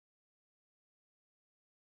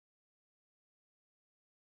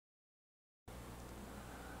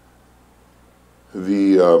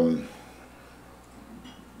The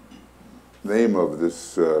name of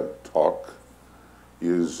this talk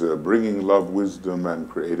is Bringing Love, Wisdom, and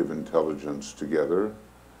Creative Intelligence Together,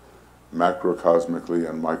 Macrocosmically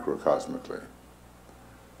and Microcosmically.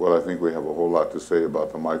 Well, I think we have a whole lot to say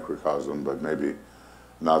about the microcosm, but maybe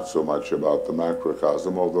not so much about the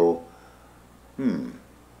macrocosm, although,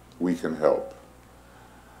 we can help.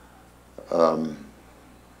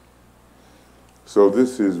 So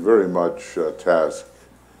this is very much a task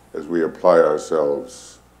as we apply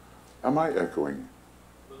ourselves. Am I echoing?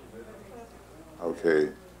 Okay.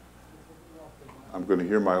 I'm going to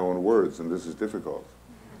hear my own words, and this is difficult.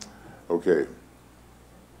 Okay.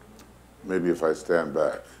 Maybe if I stand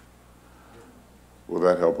back. Will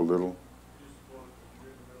that help a little?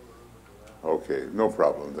 Okay, no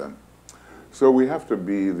problem then. So we have to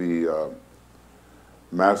be the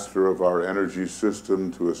master of our energy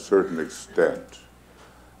system to a certain extent.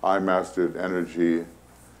 I mastered energy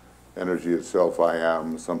itself, I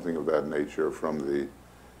am, something of that nature from the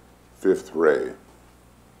fifth ray.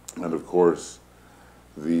 And of course,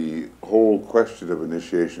 the whole question of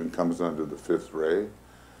initiation comes under the fifth ray,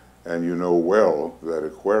 and you know well that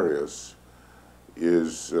Aquarius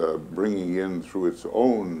is bringing in through its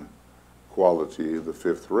own quality the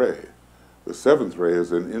fifth ray. The seventh ray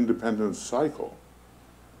is an independent cycle.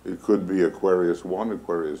 It could be Aquarius 1,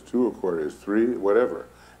 Aquarius 2, Aquarius 3, whatever,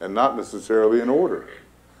 and not necessarily in order.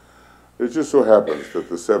 It just so happens that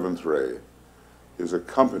the seventh ray is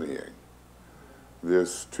accompanying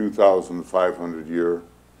this 2,500-year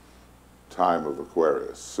time of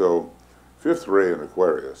Aquarius. So fifth ray in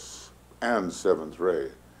Aquarius and seventh ray,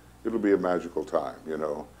 it'll be a magical time, you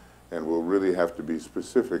know, and we'll really have to be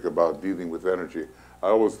specific about dealing with energy. I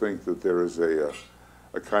always think that there is a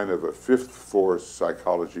kind of a fifth force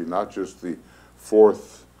psychology, not just the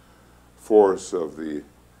fourth force of the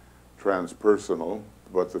transpersonal,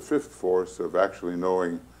 but the fifth force of actually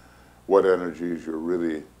knowing what energies you're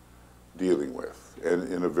really dealing with,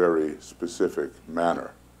 and in a very specific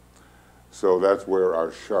manner. So that's where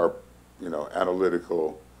our sharp, you know,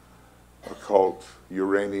 analytical, occult,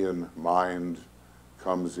 Uranian mind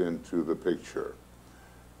comes into the picture.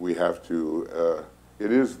 We have to,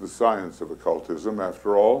 it is the science of occultism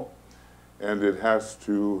after all, and it has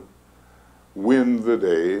to win the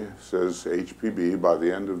day, says HPB, by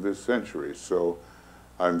the end of this century. So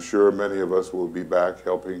I'm sure many of us will be back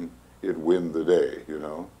helping it win the day, you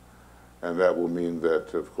know. And that will mean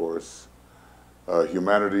that, of course,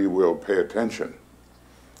 humanity will pay attention.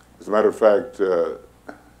 As a matter of fact,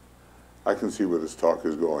 I can see where this talk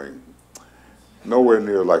is going. Nowhere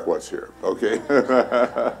near like what's here, okay?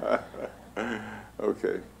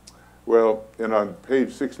 Okay. Well, on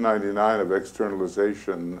page 699 of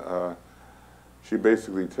Externalization, she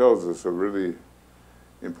basically tells us a really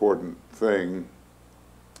important thing,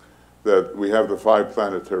 that we have the 5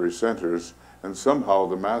 planetary centers, and somehow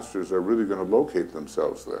the masters are really going to locate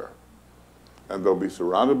themselves there. And they'll be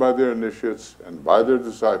surrounded by their initiates and by their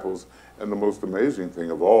disciples, and the most amazing thing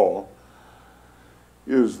of all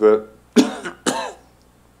is that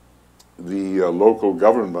the local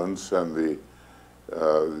governments and the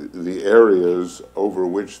areas over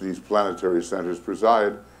which these planetary centers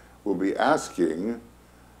preside will be asking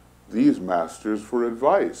these masters for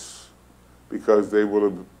advice, because they will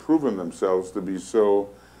have proven themselves to be so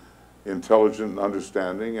intelligent,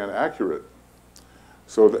 understanding, and accurate.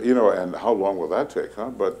 So that, you know, and how long will that take, huh?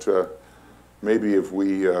 But maybe if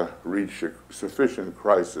we reach a sufficient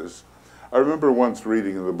crisis. I remember once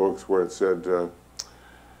reading in the books where it said,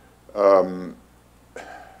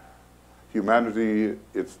 humanity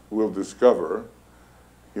itself will discover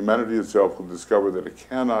that it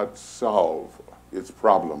cannot solve its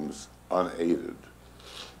problems unaided.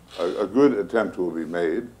 A good attempt will be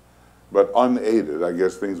made, but unaided, I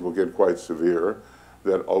guess things will get quite severe,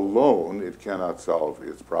 that alone it cannot solve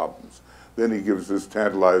its problems. Then he gives this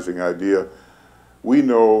tantalizing idea, we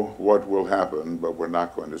know what will happen, but we're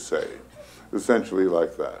not going to say. Essentially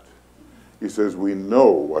like that. He says, we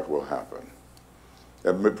know what will happen.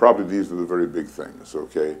 And probably these are the very big things,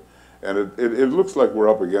 okay? And it looks like we're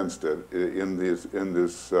up against it in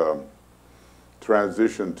this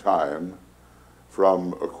transition time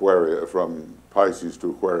from Pisces to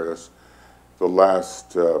Aquarius, the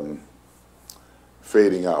last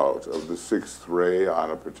fading out of the sixth ray on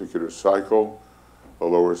a particular cycle, a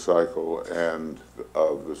lower cycle, and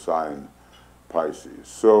of the sign Pisces.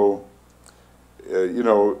 So, you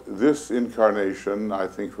know, this incarnation, I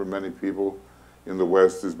think for many people in the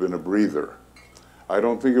West, has been a breather. I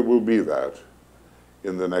don't think it will be that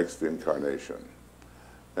in the next incarnation.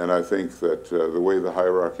 And I think that the way the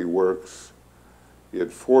hierarchy works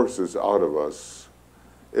it forces out of us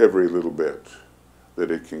every little bit that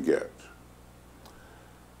it can get.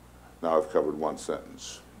 Now I've covered one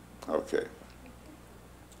sentence. Okay.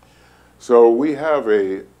 So we have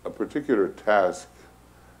a particular task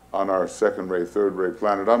on our second ray, third ray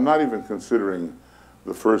planet. I'm not even considering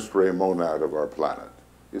the first ray monad of our planet.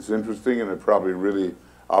 It's interesting, and it probably really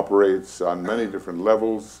operates on many different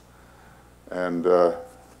levels. And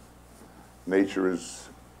nature is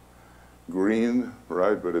green,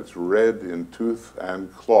 right? But it's red in tooth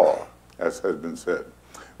and claw, as has been said.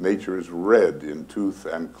 Nature is red in tooth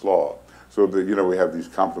and claw. So that, you know, we have these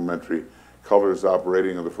complementary colors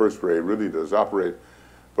operating, and the first ray really does operate.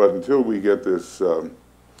 But until we get this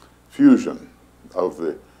fusion of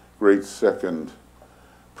the great second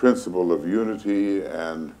principle of unity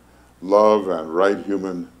and love and right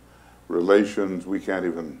human relations, we can't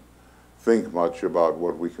even think much about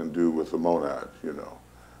what we can do with the monad, you know.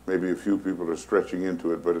 Maybe a few people are stretching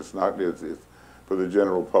into it, but it's not, it's, for the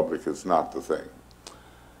general public, it's not the thing.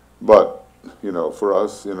 But, you know, for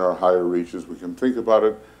us in our higher reaches, we can think about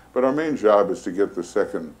it, but our main job is to get the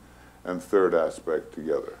second and third aspect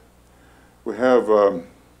together. We have,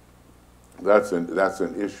 that's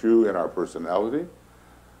an issue in our personality.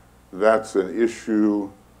 That's an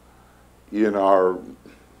issue in our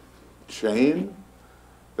chain.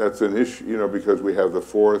 That's an issue, you know, because we have the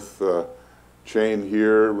fourth chain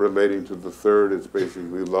here relating to the third. It's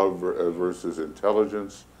basically love versus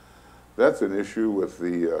intelligence. That's an issue with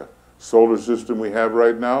the solar system we have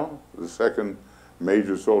right now, the second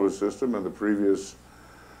major solar system, and the previous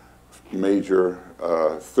major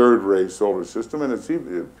third ray solar system. And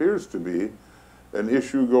it appears to be an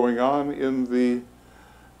issue going on in the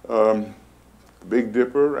Big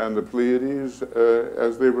Dipper and the Pleiades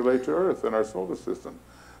as they relate to Earth and our solar system.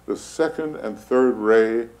 The second and third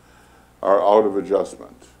ray are out of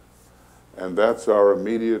adjustment. And that's our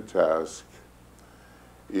immediate task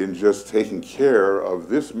in just taking care of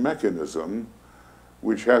this mechanism,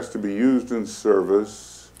 which has to be used in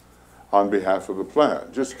service on behalf of the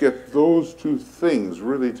planet. Just get those two things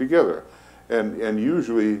really together. And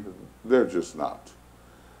usually they're just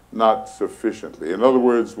not sufficiently. In other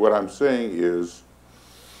words, what I'm saying is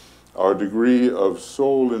our degree of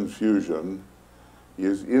soul infusion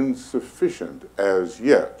is insufficient as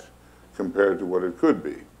yet compared to what it could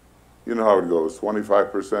be. You know how it goes,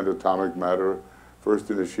 25% atomic matter, first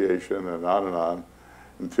initiation, and on,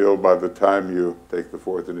 until by the time you take the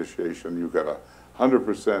fourth initiation, you've got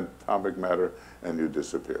 100% atomic matter, and you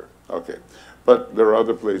disappear. Okay, but there are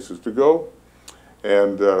other places to go,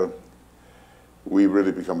 and we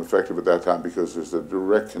really become effective at that time because there's a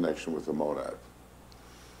direct connection with the monad.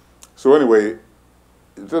 So anyway,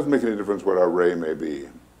 it doesn't make any difference what our ray may be.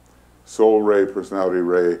 Soul ray, personality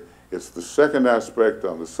ray, it's the second aspect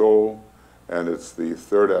on the soul, and it's the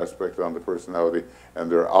third aspect on the personality,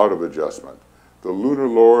 and they're out of adjustment. The lunar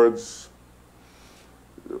lords,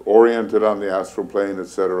 oriented on the astral plane,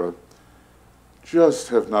 etc., just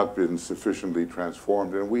have not been sufficiently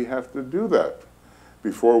transformed, and we have to do that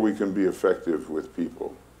before we can be effective with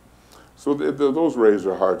people. So those rays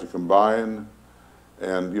are hard to combine,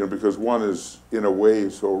 and you know, because one is in a way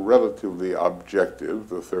so relatively objective,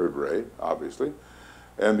 the third ray, obviously,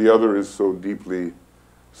 and the other is so deeply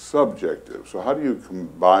subjective. So how do you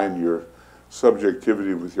combine your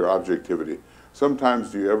subjectivity with your objectivity?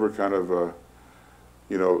 Sometimes do you ever kind of,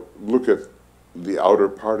 you know, look at the outer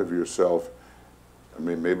part of yourself? I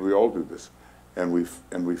mean, maybe we all do this, and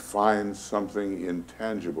we find something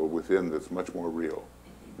intangible within that's much more real.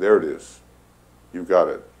 There it is. You got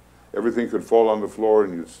it. Everything could fall on the floor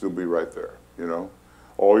and you'd still be right there, you know?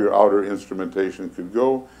 All your outer instrumentation could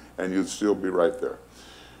go and you'd still be right there.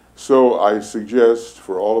 So I suggest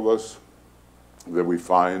for all of us that we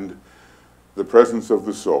find the presence of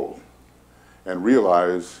the soul and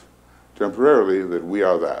realize temporarily that we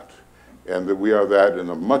are that, and that we are that in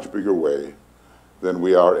a much bigger way than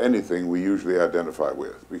we are anything we usually identify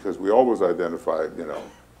with, because we always identify, you know,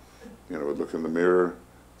 look in the mirror,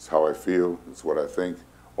 it's how I feel, it's what I think.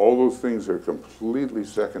 All those things are completely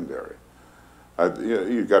secondary.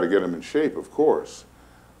 You've got to get them in shape, of course,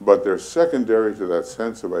 but they're secondary to that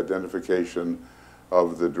sense of identification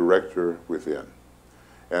of the director within.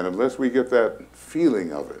 And unless we get that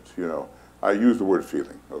feeling of it, you know, I use the word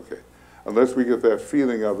feeling, okay. Unless we get that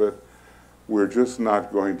feeling of it, we're just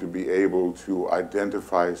not going to be able to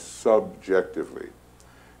identify subjectively.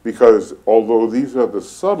 Because although these are the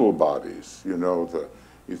subtle bodies, you know, the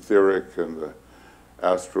etheric and the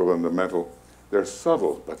astral and the mental, they're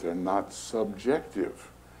subtle, but they're not subjective.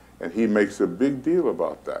 And he makes a big deal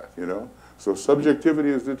about that, you know. So subjectivity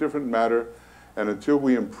is a different matter, And until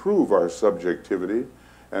we improve our subjectivity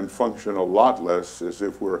and function a lot less as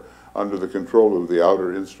if we're under the control of the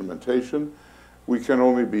outer instrumentation, we can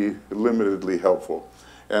only be limitedly helpful.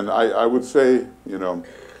 And I would say, you know,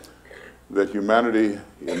 that humanity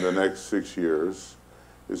in the next 6 years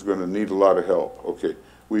is going to need a lot of help. Okay,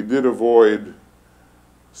 we did avoid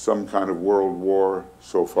some kind of world war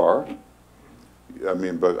so far. I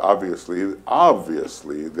mean, but obviously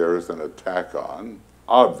there is an attack on,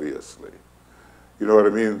 obviously. You know what I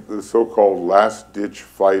mean? The so-called last-ditch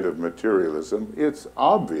fight of materialism, it's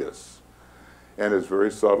obvious. And it's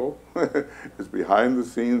very subtle. It's behind the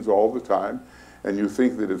scenes all the time. And you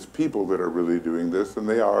think that it's people that are really doing this, and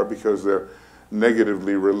they are, because they're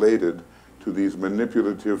negatively related to these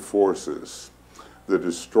manipulative forces. The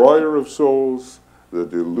destroyer of souls, the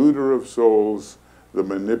deluder of souls, the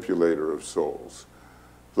manipulator of souls.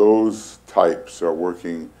 Those types are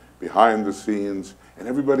working behind the scenes, and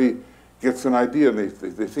everybody gets an idea, and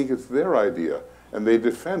they think it's their idea, and they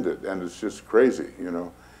defend it, and it's just crazy, you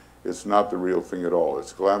know. It's not the real thing at all.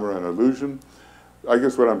 It's glamour and illusion. I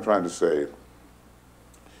guess what I'm trying to say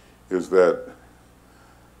is that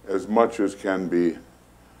as much as can be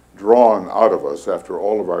drawn out of us after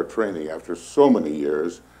all of our training, after so many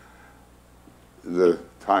years, the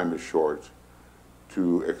time is short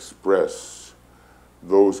to express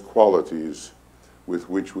those qualities with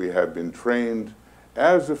which we have been trained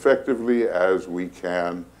as effectively as we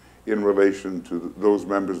can in relation to those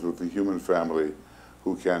members of the human family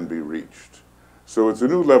who can be reached. So it's a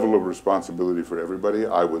new level of responsibility for everybody,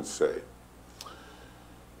 I would say.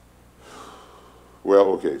 Well,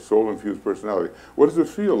 okay, soul-infused personality. What does it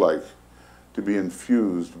feel like to be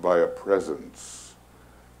infused by a presence?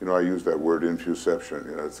 You know, I use that word, infuception.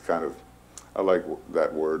 You know, it's kind of, I like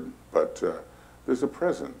that word, but there's a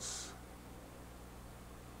presence.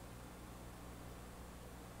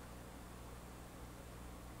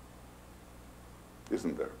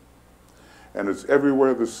 Isn't there? And it's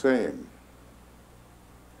everywhere the same.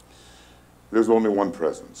 There's only one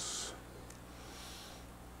presence.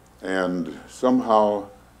 And somehow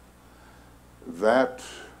that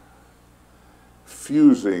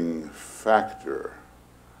fusing factor,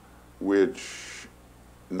 which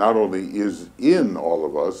not only is in all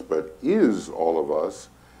of us, but is all of us,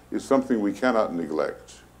 is something we cannot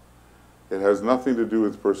neglect. It has nothing to do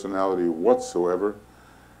with personality whatsoever.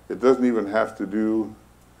 It doesn't even have to do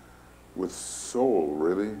with soul,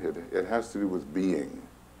 really. It has to do with being.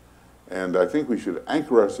 And I think we should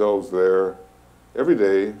anchor ourselves there every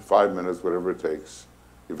day, 5 minutes, whatever it takes,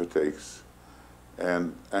 if it takes,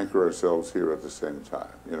 and anchor ourselves here at the same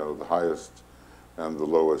time. You know, the highest and the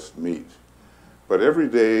lowest meet. But every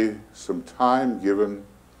day, some time given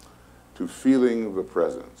to feeling the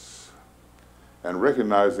presence and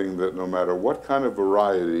recognizing that no matter what kind of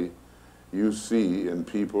variety you see in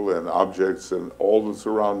people and objects and all the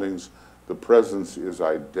surroundings, the presence is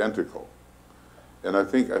identical. And I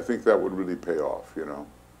think that would really pay off, you know.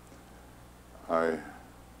 I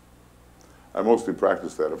mostly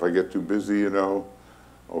practice that. If I get too busy, you know,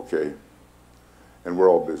 okay, and we're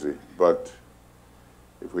all busy, but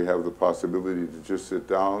if we have the possibility to just sit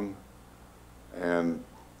down and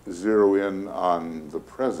zero in on the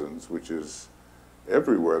presence, which is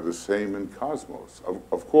everywhere the same in cosmos.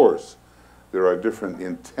 Of course, there are different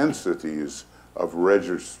intensities of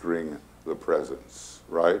registering the presence,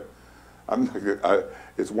 right?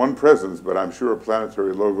 It's one presence, but I'm sure a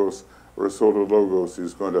planetary logos or a solar logos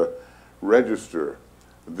is going to register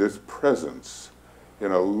this presence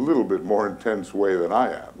in a little bit more intense way than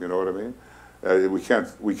I am. You know what I mean?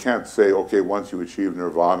 We can't say, okay, once you achieve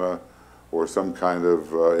nirvana or some kind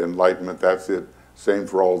of enlightenment, that's it. Same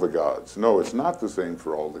for all the gods. No, it's not the same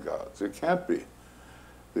for all the gods. It can't be,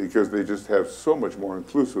 because they just have so much more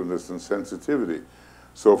inclusiveness and sensitivity.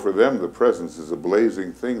 So for them, the presence is a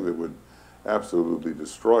blazing thing that would absolutely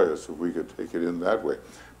destroy us if we could take it in that way.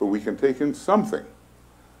 But we can take in something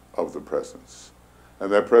of the presence.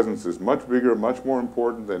 And that presence is much bigger, much more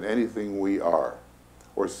important than anything we are,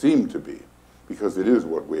 or seem to be, because it is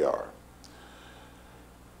what we are.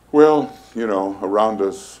 Well, you know, around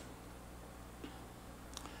us,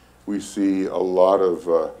 we see a lot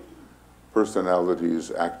of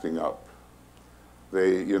personalities acting up.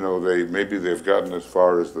 Maybe they've gotten as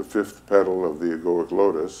far as the 5th petal of the egoic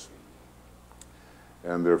lotus,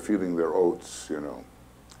 and they're feeling their oats, you know.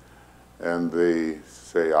 And they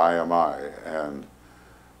say, I am I, and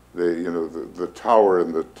they, the tower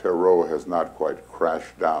in the tarot has not quite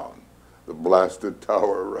crashed down, the blasted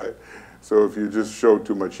tower, right? So if you just show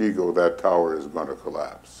too much ego, that tower is going to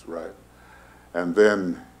collapse, right? And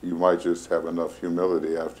then you might just have enough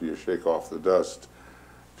humility after you shake off the dust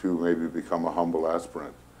to maybe become a humble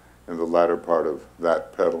aspirant in the latter part of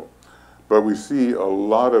that pedal. But we see a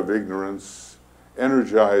lot of ignorance,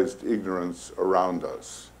 energized ignorance around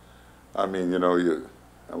us. I mean, you know,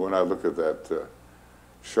 when I look at that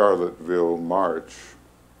Charlottesville march,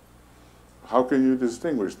 how can you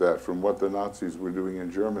distinguish that from what the Nazis were doing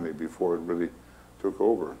in Germany before it really took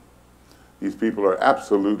over? These people are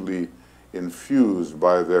absolutely infused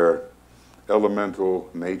by their elemental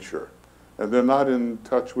nature, and they're not in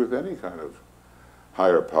touch with any kind of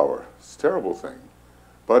higher power. It's a terrible thing,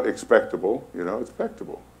 but expectable, you know,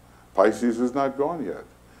 expectable. Pisces is not gone yet,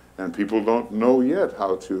 and people don't know yet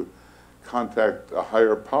how to contact a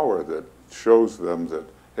higher power that shows them that,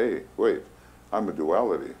 hey, wait, I'm a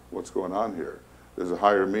duality. What's going on here? There's a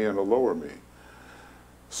higher me and a lower me.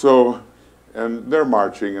 So, and they're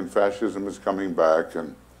marching, and fascism is coming back,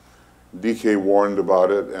 and DK warned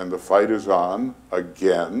about it, and the fight is on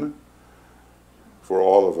again for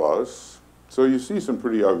all of us. So you see some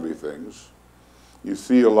pretty ugly things. You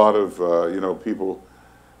see a lot of, you know, people,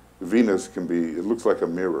 Venus can be, it looks like a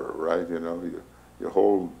mirror, right? You know, you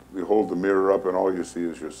hold the mirror up and all you see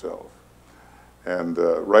is yourself. And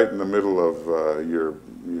right in the middle of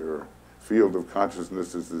your field of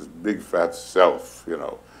consciousness is this big fat self, you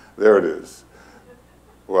know. There it is.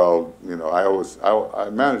 Well, you know, I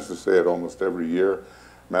manage to say it almost every year.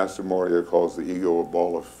 Master Moria calls the ego a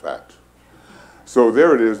ball of fat. So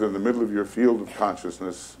there it is in the middle of your field of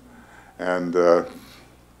consciousness, and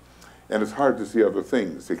it's hard to see other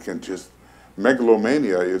things. It can just,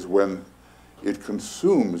 megalomania is when it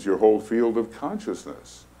consumes your whole field of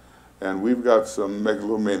consciousness. And we've got some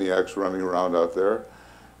megalomaniacs running around out there.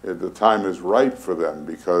 The time is ripe for them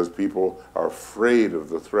because people are afraid of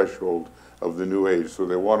the threshold of the new age, so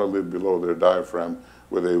they want to live below their diaphragm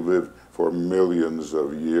where they live for millions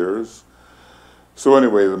of years. So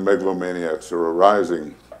anyway, the megalomaniacs are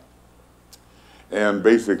arising. And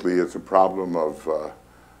basically it's a problem of,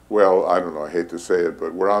 well, I don't know, I hate to say it,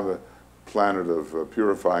 but we're on the planet of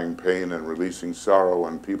purifying pain and releasing sorrow,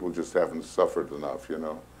 and people just haven't suffered enough, you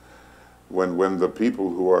know. When the people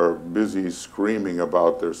who are busy screaming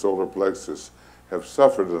about their solar plexus have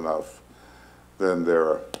suffered enough, then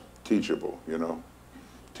they're teachable, you know,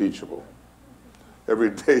 teachable.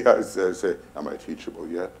 Every day I say, am I teachable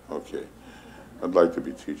yet? Okay, I'd like to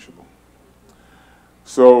be teachable.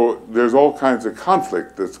 So there's all kinds of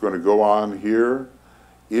conflict that's going to go on here,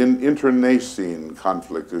 in internecine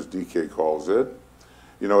conflict, as DK calls it.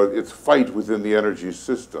 You know, it's fight within the energy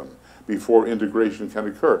system before integration can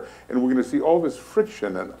occur. And we're going to see all this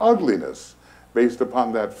friction and ugliness based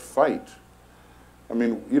upon that fight. I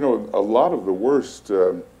mean, you know, a lot of the worst,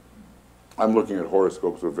 I'm looking at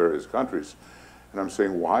horoscopes of various countries, and I'm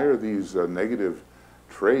saying, why are these negative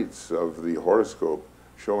traits of the horoscope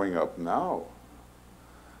showing up now?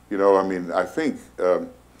 You know, I mean, I think,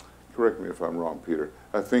 correct me if I'm wrong, Peter,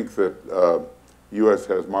 I think that U.S.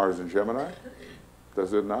 has Mars in Gemini,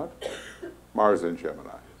 does it not? Mars in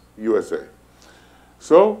Gemini. USA.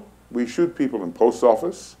 So we shoot people in post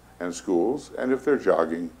office and schools, and if they're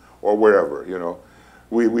jogging or wherever, you know,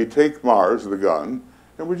 we take Mars, the gun,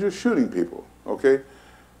 and we're just shooting people, okay?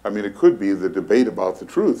 I mean, it could be the debate about the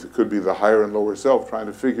truth. It could be the higher and lower self trying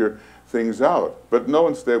to figure things out. But no,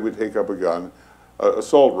 instead we take up a gun,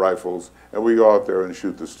 assault rifles, and we go out there and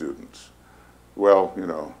shoot the students. Well, you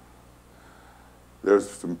know, there's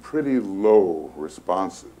some pretty low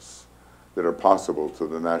responses that are possible to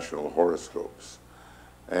the national horoscopes.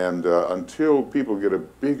 And until people get a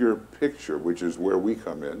bigger picture, which is where we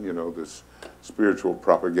come in, you know, this spiritual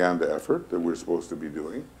propaganda effort that we're supposed to be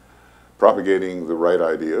doing, propagating the right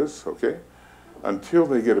ideas, okay? Until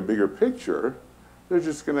they get a bigger picture, they're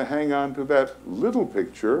just going to hang on to that little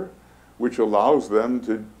picture, which allows them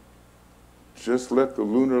to just let the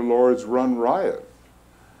lunar lords run riot.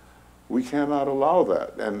 We cannot allow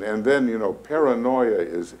that. And then, you know, paranoia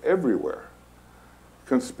is everywhere.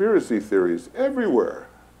 Conspiracy theories everywhere.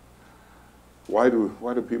 Why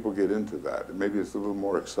do people get into that? Maybe it's a little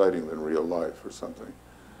more exciting than real life or something.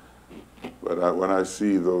 But when I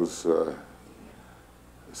see those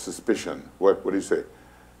suspicion, what do you say?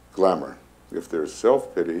 Glamour. If there's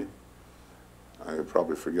self-pity, I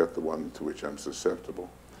probably forget the one to which I'm susceptible.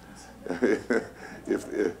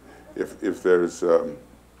 if there's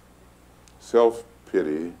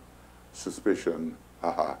self-pity, suspicion,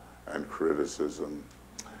 haha, and criticism,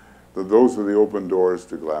 those are the open doors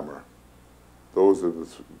to glamour. Those are the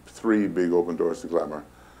three big open doors to glamour.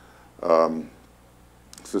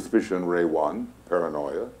 Suspicion, ray 1,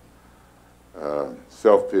 paranoia.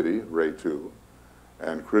 Self-pity, ray 2.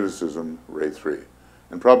 And criticism, ray 3.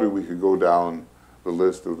 And probably we could go down the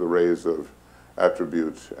list of the rays of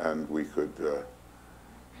attribute, and we could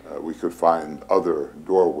find other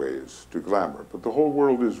doorways to glamour. But the whole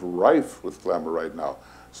world is rife with glamour right now.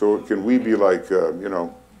 So can we be like, you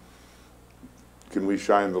know, can we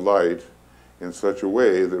shine the light in such a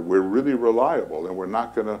way that we're really reliable and we're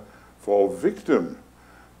not going to fall victim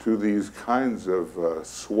to these kinds of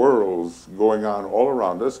swirls going on all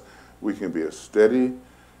around us? We can be a steady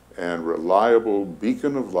and reliable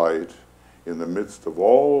beacon of light in the midst of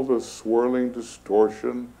all the swirling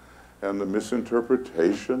distortion and the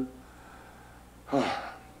misinterpretation.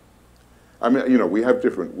 I mean, you know, we have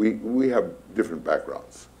different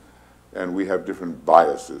backgrounds, and we have different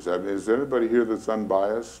biases. I mean, is there anybody here that's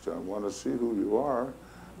unbiased? I want to see who you are.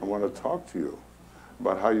 I want to talk to you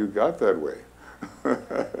about how you got that way.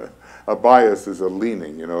 A bias is a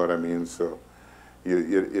leaning, you know what I mean? So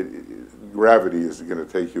gravity is going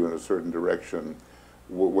to take you in a certain direction,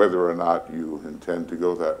 whether or not you intend to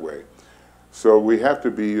go that way. So we have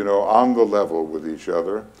to be, you know, on the level with each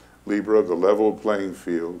other, Libra, the level playing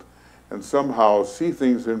field, and somehow see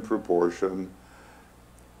things in proportion.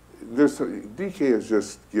 DK has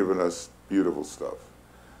just given us beautiful stuff.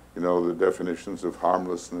 You know, the definitions of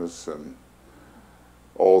harmlessness and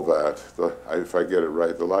all that. If I get it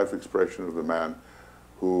right, the life expression of the man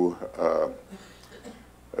who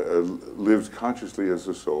lives consciously as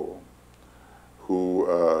a soul,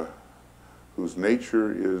 whose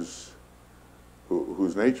nature is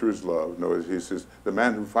love. No, he says the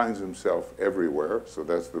man who finds himself everywhere. So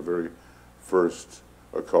that's the very first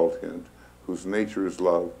occult hint. Whose nature is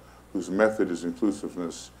love, whose method is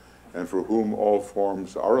inclusiveness, and for whom all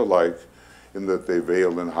forms are alike, in that they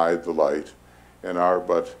veil and hide the light, and are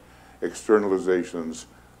but externalizations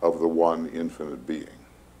of the one infinite being.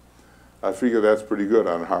 I figure that's pretty good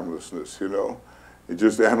on harmlessness, you know. You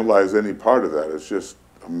just analyze any part of that, it's just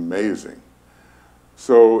amazing.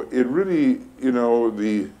 So it really, you know,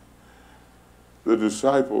 the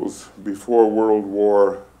disciples before World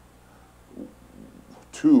War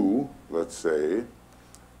II, let's say,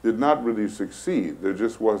 did not really succeed. There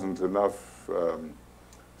just wasn't enough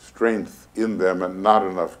strength in them and not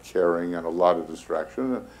enough caring and a lot of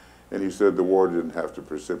distraction. And he said the war didn't have to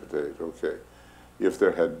precipitate, okay, if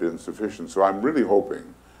there had been sufficient. So I'm really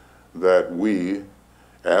hoping that we,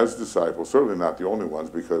 as disciples, certainly not the only ones,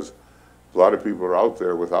 because a lot of people are out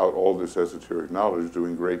there without all this esoteric knowledge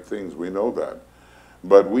doing great things, we know that.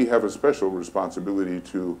 But we have a special responsibility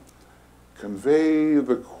to convey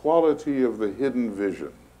the quality of the hidden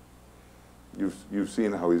vision. You've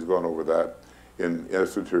seen how he's gone over that in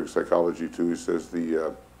esoteric psychology too. He says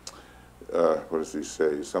what does he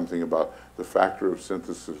say? Something about the factor of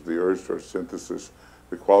synthesis, the urge towards synthesis,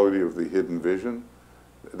 the quality of the hidden vision.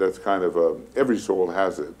 That's kind of every soul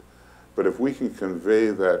has it. But if we can convey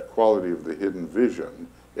that quality of the hidden vision,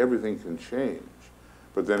 everything can change.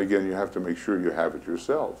 But then again, you have to make sure you have it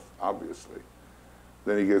yourself, obviously.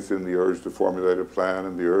 Then he gets in the urge to formulate a plan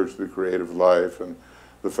and the urge to creative life and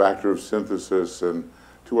the factor of synthesis and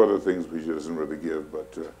two other things which he doesn't really give,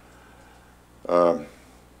 but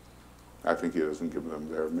I think he doesn't give them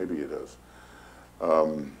there. Maybe he does.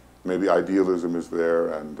 Maybe idealism is there,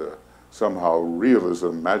 and somehow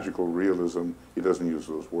realism, magical realism, he doesn't use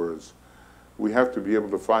those words. We have to be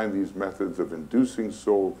able to find these methods of inducing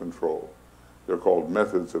soul control. They're called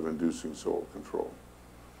methods of inducing soul control.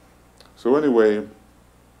 So anyway,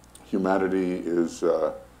 humanity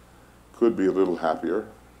could be a little happier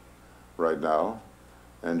right now,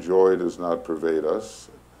 and joy does not pervade us,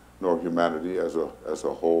 nor humanity as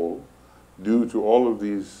a whole, due to all of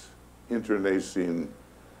these internecine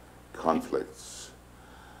conflicts.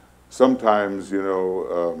 Sometimes, you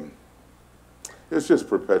know, it's just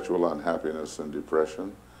perpetual unhappiness and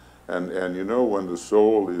depression. And you know, when the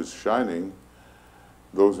soul is shining,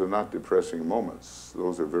 those are not depressing moments.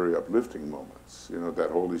 Those are very uplifting moments. You know,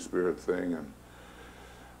 that Holy Spirit thing, and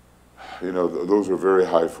you know, those are very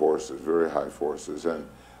high forces, very high forces. And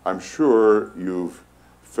I'm sure you've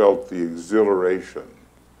felt the exhilaration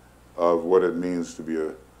of what it means to be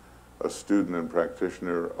a student and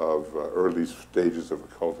practitioner of early stages of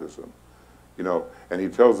occultism. You know, and he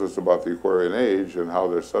tells us about the Aquarian age and how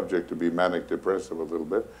they're subject to be manic depressive a little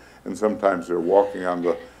bit. And sometimes they're walking on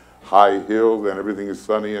the high hill and everything is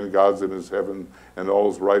sunny and God's in his heaven and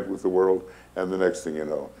all's right with the world. And the next thing you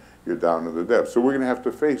know, you're down in the depths. So we're going to have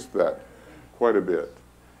to face that quite a bit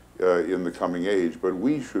in the coming age. But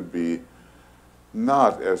we should be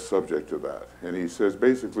not as subject to that. And he says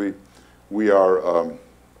basically we are,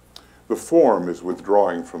 the form is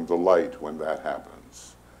withdrawing from the light when that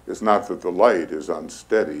happens. It's not that the light is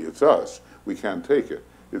unsteady, it's us. We can't take it.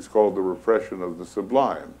 It's called the repression of the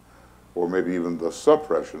sublime, or maybe even the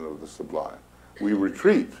suppression of the sublime. we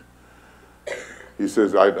retreat. He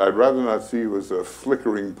says, I'd rather not see you as a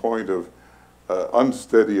flickering point of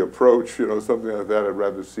unsteady approach, you know, something like that. I'd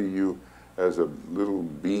rather see you as a little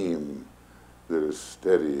beam that is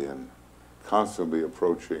steady and constantly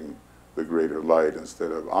approaching the greater light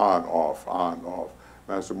instead of on, off, on, off.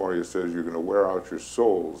 Master Moria says you're going to wear out your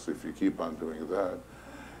souls if you keep on doing that.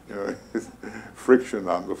 You know, friction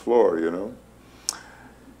on the floor, you know.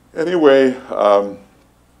 Anyway,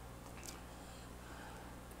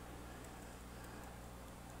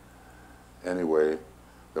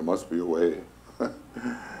 there must be a way.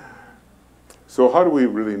 So how do we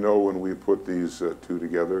really know when we put these two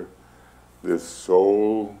together? This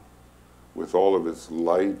soul with all of its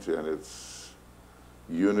light and its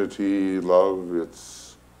unity, love,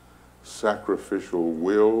 its sacrificial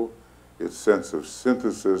will, its sense of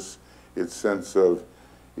synthesis, its sense of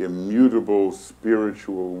immutable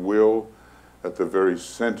spiritual will at the very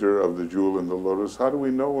center of the jewel in the lotus. How do we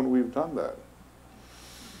know when we've done that?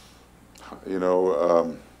 You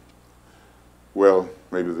know, well,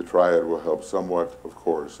 maybe the triad will help somewhat, of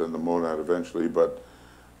course, and the monad eventually, but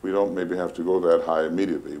we don't maybe have to go that high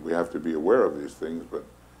immediately. We have to be aware of these things, but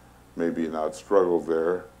maybe not struggle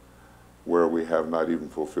there where we have not even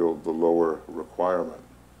fulfilled the lower requirement.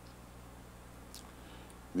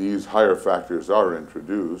 These higher factors are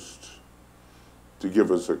introduced to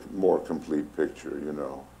give us a more complete picture, you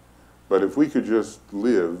know. But if we could just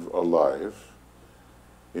live a life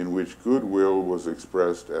in which goodwill was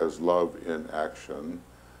expressed as love in action,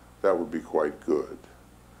 that would be quite good.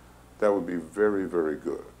 That would be very, very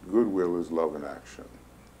good. Goodwill is love in action.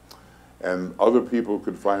 And other people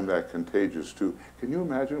could find that contagious too. Can you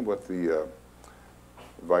imagine what the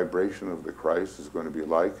vibration of the Christ is going to be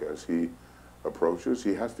like as he approaches?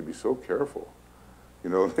 He has to be so careful. You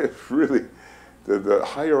know, it's really, the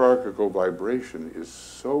hierarchical vibration is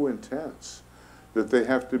so intense that they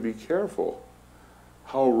have to be careful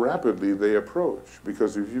how rapidly they approach.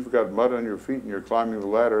 Because if you've got mud on your feet and you're climbing the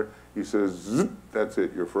ladder, he says, zip, that's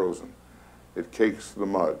it, you're frozen. It cakes the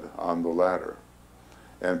mud on the ladder.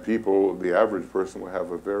 And people, the average person, will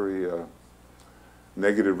have a very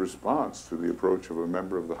negative response to the approach of a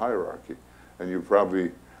member of the hierarchy. And you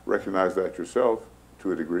probably recognize that yourself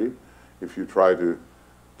to a degree if you try to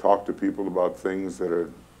talk to people about things that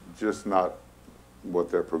are just not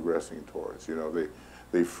what they're progressing towards. You know,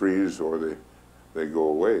 they freeze or they go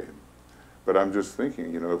away. But I'm just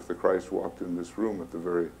thinking, you know, if the Christ walked in this room at the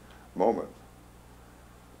very moment,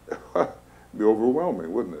 it'd be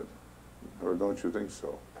overwhelming, wouldn't it? Or don't you think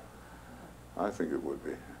so? I think it would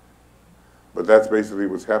be. But that's basically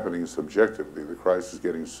what's happening subjectively. The Christ is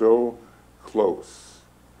getting so close.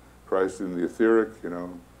 Christ in the etheric, you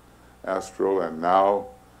know, astral, and now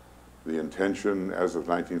the intention as of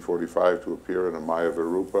 1945 to appear in a Maya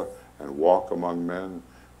Virupa and walk among men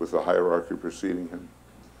with the hierarchy preceding him.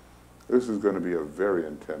 This is going to be a very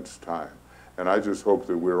intense time. And I just hope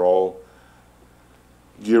that we're all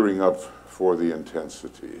gearing up for the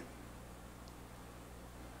intensity.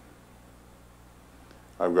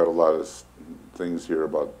 I've got a lot of things here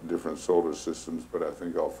about different solar systems, but I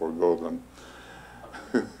think I'll forego them.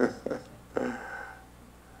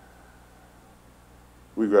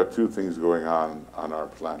 We've got two things going on our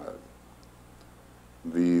planet.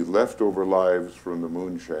 The leftover lives from the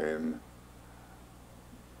moon chain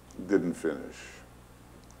didn't finish.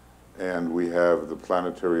 And we have the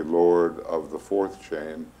planetary lord of the fourth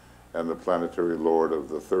chain and the planetary lord of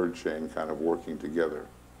the third chain kind of working together.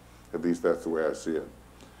 At least that's the way I see it.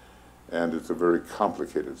 And it's a very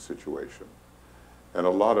complicated situation. And a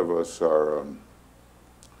lot of us are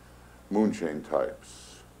moon chain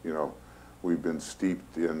types. You know, we've been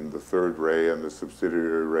steeped in the third ray and the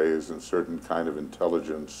subsidiary rays and certain kind of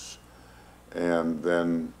intelligence. And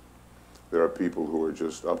then there are people who are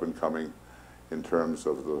just up and coming in terms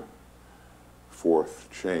of the fourth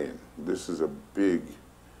chain. This is a big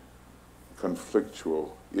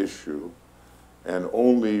conflictual issue, and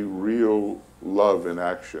only real love in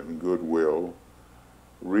action, goodwill,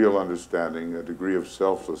 real understanding, a degree of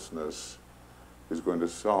selflessness is going to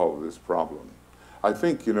solve this problem. I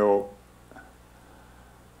think, you know,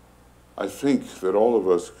 I think that all of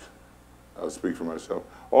us, I'll speak for myself,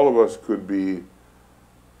 all of us could be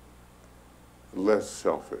less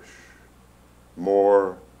selfish,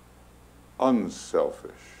 more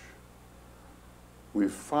unselfish. We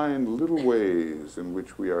find little ways in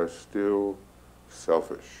which we are still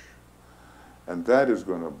selfish. And that is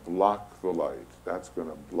going to block the light. That's going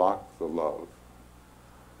to block the love.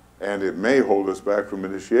 And it may hold us back from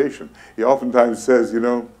initiation. He oftentimes says, you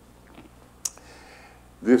know,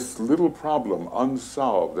 this little problem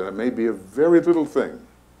unsolved, and it may be a very little thing,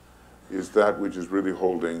 is that which is really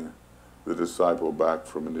holding the disciple back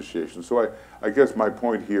from initiation. So I guess my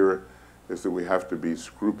point here is that we have to be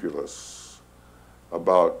scrupulous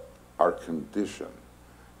about our condition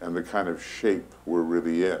and the kind of shape we're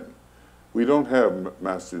really in. We don't have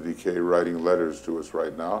Master DK writing letters to us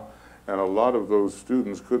right now, and a lot of those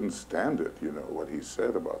students couldn't stand it, you know, what he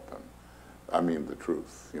said about them. I mean, the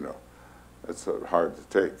truth, you know. It's hard to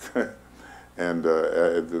take. And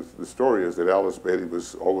the story is that Alice Bailey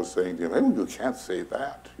was always saying to him, hey, you can't say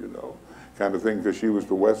that, you know, kind of thing, because she was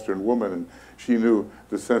the Western woman and she knew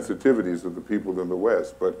the sensitivities of the people in the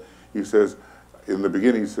West. But he says, in the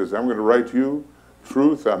beginning, he says, I'm going to write you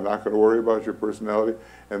truth, I'm not going to worry about your personality.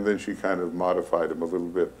 And then she kind of modified him a little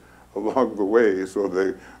bit along the way so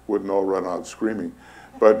they wouldn't all run out screaming.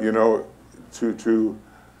 But, you know, to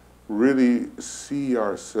really see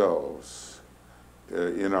ourselves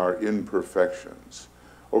in our imperfections.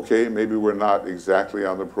 Okay, maybe we're not exactly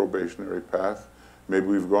on the probationary path. Maybe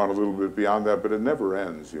we've gone a little bit beyond that, but it never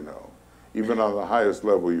ends, you know. Even on the highest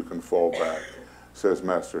level, you can fall back, says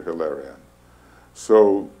Master Hilarion.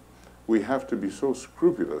 So we have to be so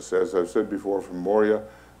scrupulous. As I've said before, from Moria,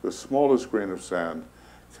 the smallest grain of sand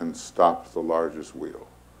can stop the largest wheel.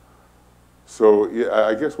 So yeah,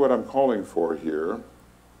 I guess what I'm calling for here,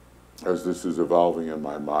 as this is evolving in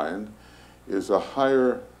my mind, is a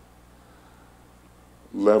higher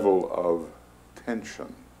level of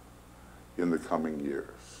tension in the coming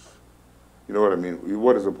years. You know what I mean?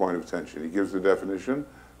 What is a point of tension? He gives the definition,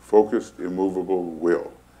 focused, immovable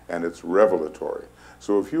will, and it's revelatory.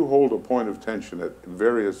 So if you hold a point of tension at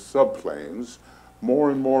various subplanes, more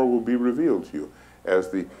and more will be revealed to you. As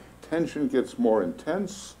the tension gets more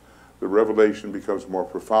intense, the revelation becomes more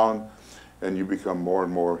profound, and you become more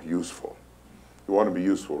and more useful. You want to be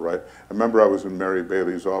useful, right? I remember I was in Mary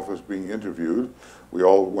Bailey's office being interviewed. We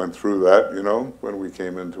all went through that, you know, when we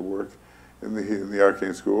came into work in the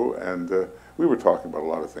arcane school, and we were talking about a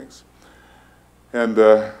lot of things. And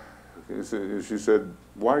she said,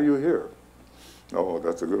 why are you here? Oh,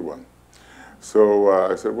 that's a good one. So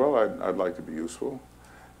I said, well, I'd like to be useful.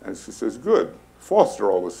 And she says, good.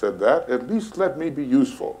 Foster always said that. At least let me be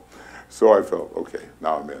useful. So I felt, okay,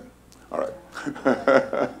 now I'm in. All right.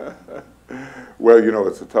 Well, you know,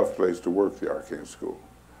 it's a tough place to work, the arcane school.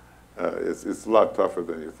 It's a lot tougher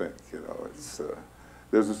than you think, you know.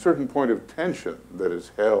 There's a certain point of tension that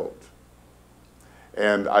is held.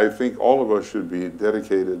 And I think all of us should be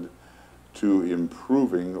dedicated to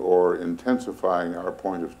improving or intensifying our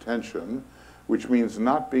point of tension, which means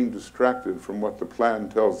not being distracted from what the plan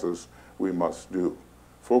tells us we must do.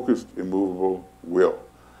 Focused, immovable will.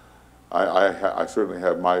 I certainly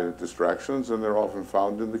have my distractions, and they're often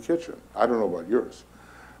found in the kitchen. I don't know about yours.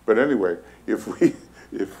 But anyway, if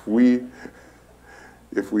we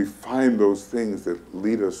find those things that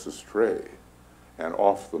lead us astray and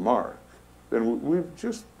off the mark, then we've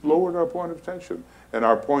just lowered our point of tension. And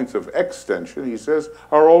our points of extension, he says,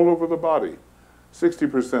 are all over the body,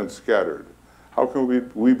 60% scattered. How can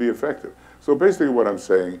we be effective? So basically what I'm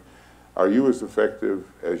saying, are you as effective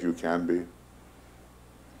as you can be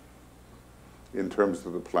in terms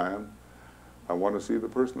of the plan? I want to see the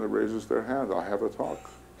person that raises their hand. I'll have a talk.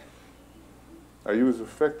 Are you as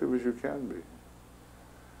effective as you can be?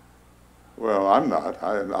 Well, I'm not.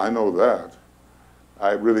 I know that.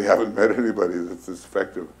 I really haven't met anybody that's as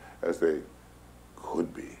effective as they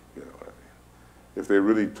could be, you know what I mean? If they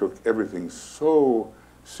really took everything so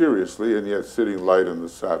seriously and yet sitting light in the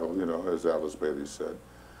saddle, you know, as Alice Bailey said.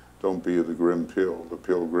 Don't be the grim pill, the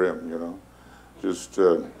pill grim, you know. Just,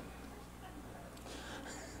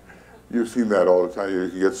 you've seen that all the time. You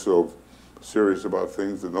get so serious about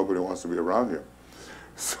things that nobody wants to be around you.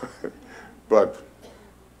 So, but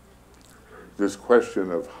this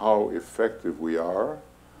question of how effective we are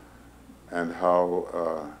and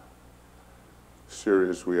how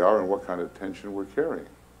serious we are and what kind of tension we're carrying.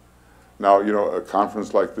 Now, you know, a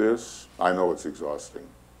conference like this, I know it's exhausting.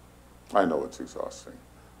 I know it's exhausting.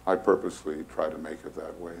 I purposely try to make it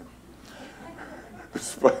that way.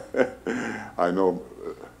 I know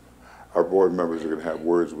our board members are going to have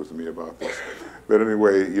words with me about this. But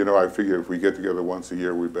anyway, you know, I figure if we get together once a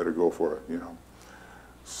year, we better go for it, you know.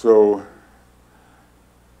 So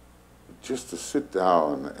just to sit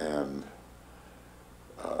down and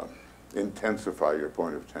intensify your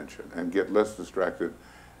point of tension and get less distracted,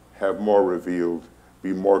 have more revealed,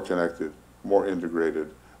 be more connected, more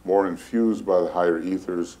integrated, more infused by the higher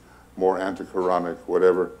ethers, more antichoronic,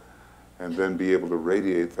 whatever, and then be able to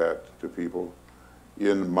radiate that to people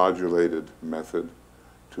in modulated method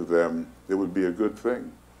to them, it would be a good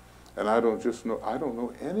thing. And I don't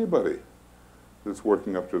know anybody that's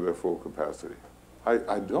working up to their full capacity.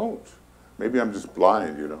 I don't. Maybe I'm just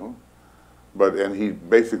blind, you know. But, and he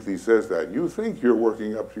basically says that. You think you're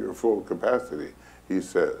working up to your full capacity, he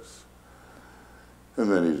says.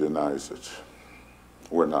 And then he denies it.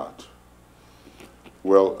 We're not.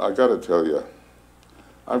 Well, I got to tell you,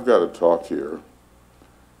 I've got a talk here,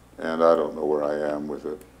 and I don't know where I am with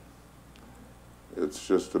it. It's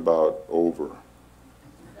just about over.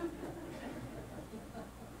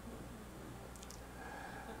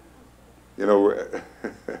 You know,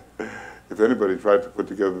 if anybody tried to put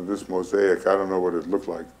together this mosaic, I don't know what it looked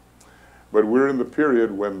like. But we're in the period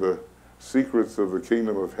when the secrets of the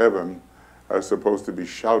kingdom of heaven are supposed to be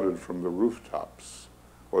shouted from the rooftops,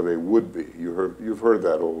 or they would be. You've heard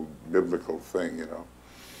that old biblical thing, you know.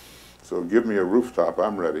 So give me a rooftop,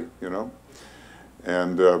 I'm ready, you know.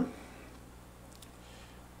 And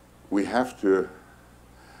we have to,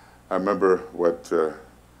 I remember what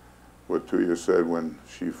Tuya said when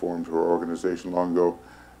she formed her organization long ago,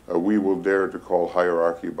 we will dare to call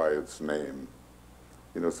hierarchy by its name.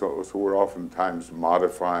 You know, so we're oftentimes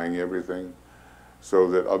modifying everything so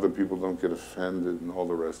that other people don't get offended and all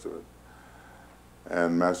the rest of it.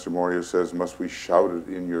 And Master Moria says, must we shout it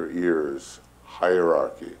in your ears?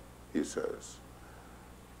 Hierarchy, he says.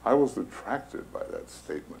 I was attracted by that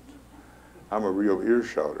statement. I'm a real ear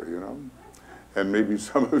shouter, you know? And maybe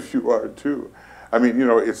some of you are too. I mean, you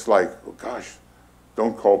know, it's like, oh gosh,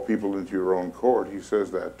 don't call people into your own court. He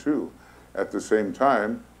says that too. At the same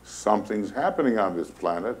time, something's happening on this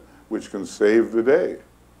planet which can save the day.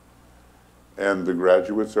 And the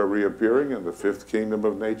graduates are reappearing, and the fifth kingdom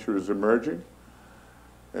of nature is emerging.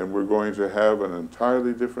 And we're going to have an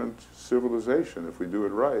entirely different civilization if we do it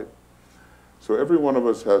right. So every one of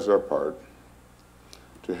us has our part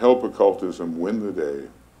to help occultism win the day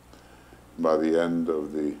by the end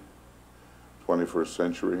of the 21st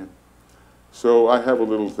century. So I have a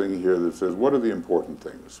little thing here that says, what are the important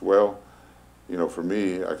things? Well, you know, for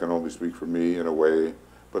me, I can only speak for me in a way,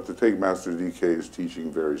 but to take Master DK's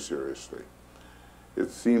teaching very seriously.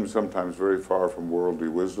 It seems sometimes very far from worldly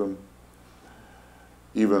wisdom,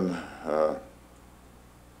 even,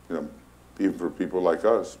 you know, even for people like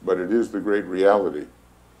us, but it is the great reality.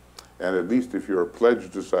 And at least if you're a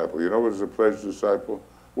pledged disciple, you know what is a pledged disciple?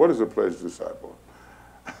 What is a pledged disciple?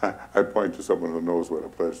 I point to someone who knows what a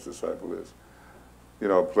pledged disciple is. You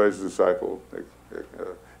know, a pledged disciple,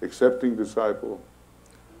 accepting disciple,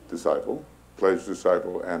 pledged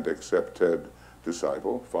disciple, and accepted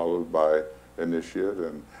disciple, followed by initiate,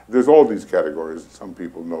 and there's all these categories, some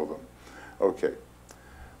people know them. Okay,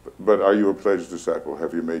 but are you a pledged disciple?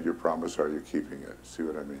 Have you made your promise? Are you keeping it? See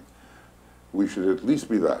what I mean? We should at least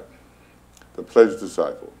be that, the pledged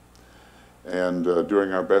disciple. And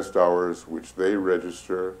during our best hours, which they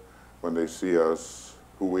register when they see us,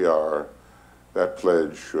 who we are, that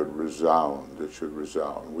pledge should resound. It should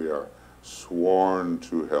resound. We are sworn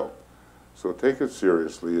to help. So take it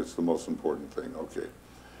seriously. It's the most important thing. Okay.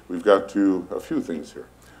 We've got to, a few things here.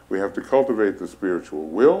 We have to cultivate the spiritual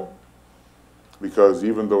will, because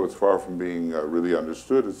even though it's far from being really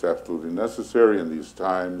understood, it's absolutely necessary in these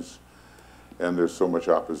times, and there's so much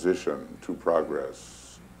opposition to progress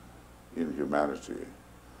in humanity.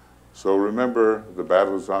 So remember, the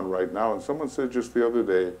battle is on right now, and someone said just the other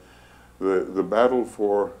day, the battle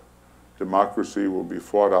for democracy will be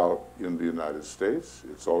fought out in the United States.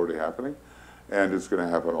 It's already happening, and it's going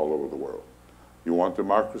to happen all over the world. You want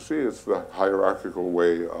democracy? It's the hierarchical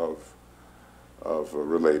way of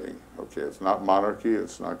relating. Okay, it's not monarchy,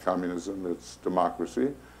 it's not communism, it's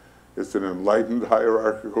democracy. It's an enlightened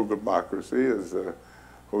hierarchical democracy, as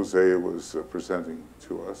Jose was presenting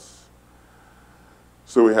to us.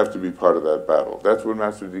 So we have to be part of that battle. That's what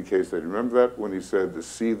Master DK said. Remember that when he said, the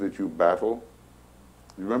sea that you battle?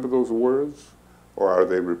 You remember those words? Or are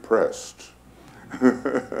they repressed?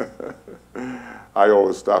 I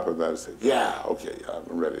always stop at that and say, yeah, okay,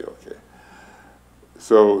 I'm ready, okay.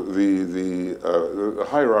 So the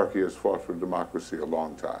hierarchy has fought for democracy a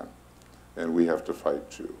long time, and we have to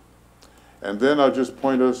fight too. And then I'll just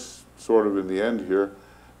point us sort of in the end here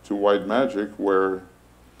to white magic, where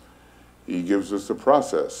he gives us a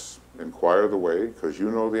process. Inquire the way, because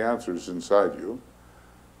you know the answers inside you.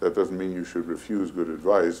 That doesn't mean you should refuse good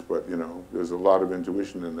advice, but you know, there's a lot of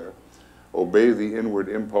intuition in there. Obey the inward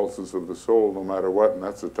impulses of the soul no matter what, and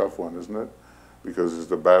that's a tough one, isn't it? Because there's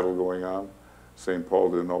the battle going on. St.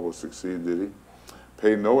 Paul didn't always succeed, did he?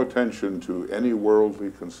 Pay no attention to any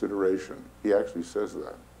worldly consideration. He actually says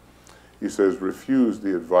that. He says, refuse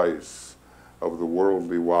the advice of the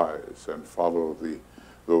worldly wise and follow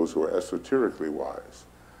those who are esoterically wise.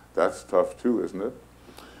 That's tough too, isn't it?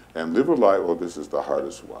 And live a life, well, this is the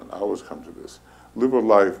hardest one. I always come to this. Live a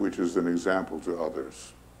life which is an example to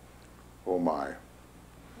others. Oh my.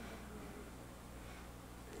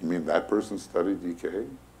 You mean that person studied DK?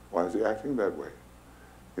 Why is he acting that way?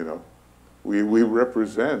 You know, we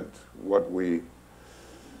represent where we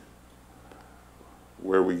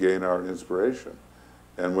gain our inspiration.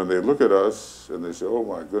 And when they look at us and they say, oh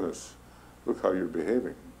my goodness, look how you're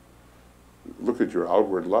behaving. Look at your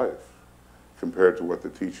outward life compared to what the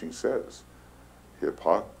teaching says.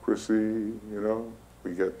 Hypocrisy, you know,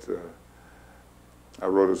 we get, I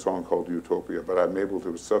wrote a song called Utopia, but I'm able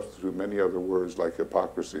to substitute many other words like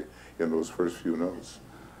hypocrisy in those first few notes.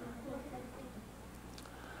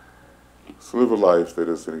 So live a life that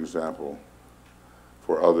is an example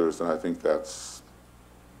for others, and I think that's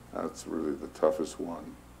really the toughest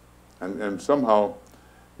one. And somehow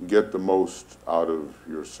get the most out of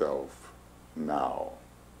yourself now.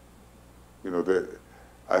 You know,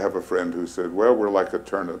 I have a friend who said, well, we're like a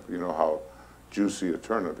turnip, you know how juicy a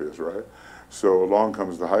turnip is, right? So along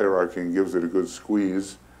comes the hierarchy and gives it a good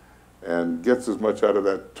squeeze and gets as much out of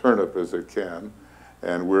that turnip as it can.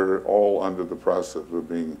 And we're all under the process of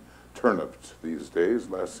being turniped these days,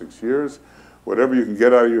 last 6 years. Whatever you can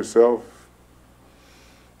get out of yourself,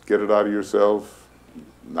 get it out of yourself.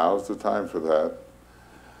 Now's the time for that.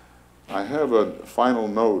 I have a final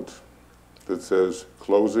note that says,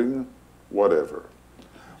 closing, whatever.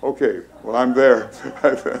 Okay, well, I'm there.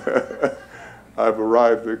 I've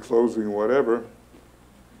arrived at closing whatever,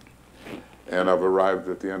 and I've arrived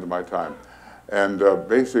at the end of my time. And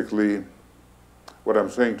basically, what I'm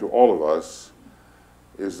saying to all of us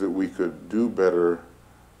is that we could do better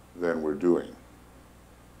than we're doing.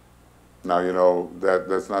 Now, you know,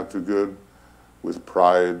 that's not too good with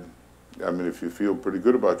pride. I mean, if you feel pretty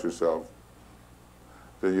good about yourself,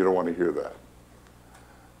 then you don't want to hear that.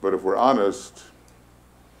 But if we're honest,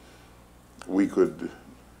 we could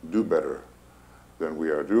do better than we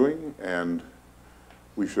are doing, and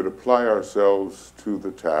we should apply ourselves to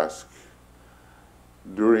the task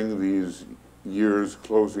during these years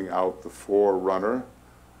closing out the forerunner.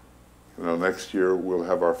 You know, next year we'll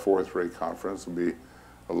have our 4th Ray Conference. It'll be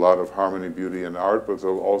a lot of harmony, beauty, and art, but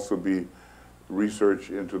there'll also be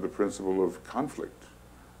research into the principle of conflict.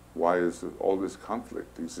 Why is all this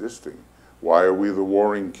conflict existing? Why are we the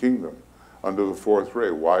warring kingdom under the 4th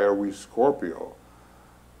ray? Why are we Scorpio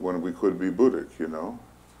when we could be Buddhic, you know?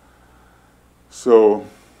 So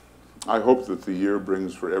I hope that the year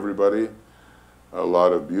brings for everybody a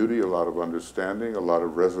lot of beauty, a lot of understanding, a lot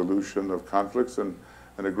of resolution of conflicts, and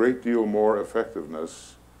a great deal more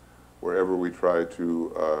effectiveness wherever we try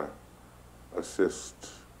to assist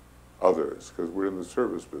others, because we're in the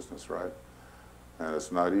service business, right? And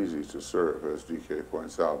it's not easy to serve, as DK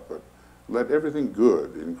points out, but let everything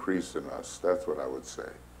good increase in us. That's what I would say.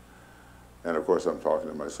 And of course, I'm talking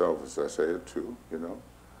to myself as I say it too, you know.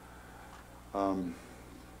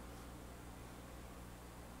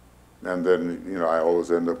 And then, you know, I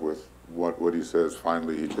always end up with what he says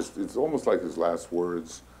finally. It's almost like his last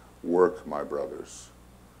words, work, my brothers.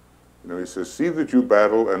 You know, he says, see that you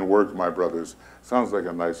battle and work, my brothers. Sounds like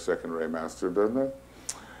a nice second ray master, doesn't it?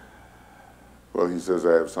 Well, he says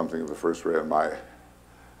I have something of the first ray in my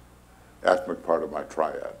atmic part of my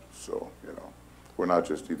triad. So, you know, we're not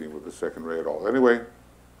just dealing with the second ray at all. Anyway,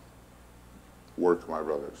 work, my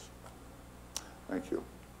brothers. Thank you.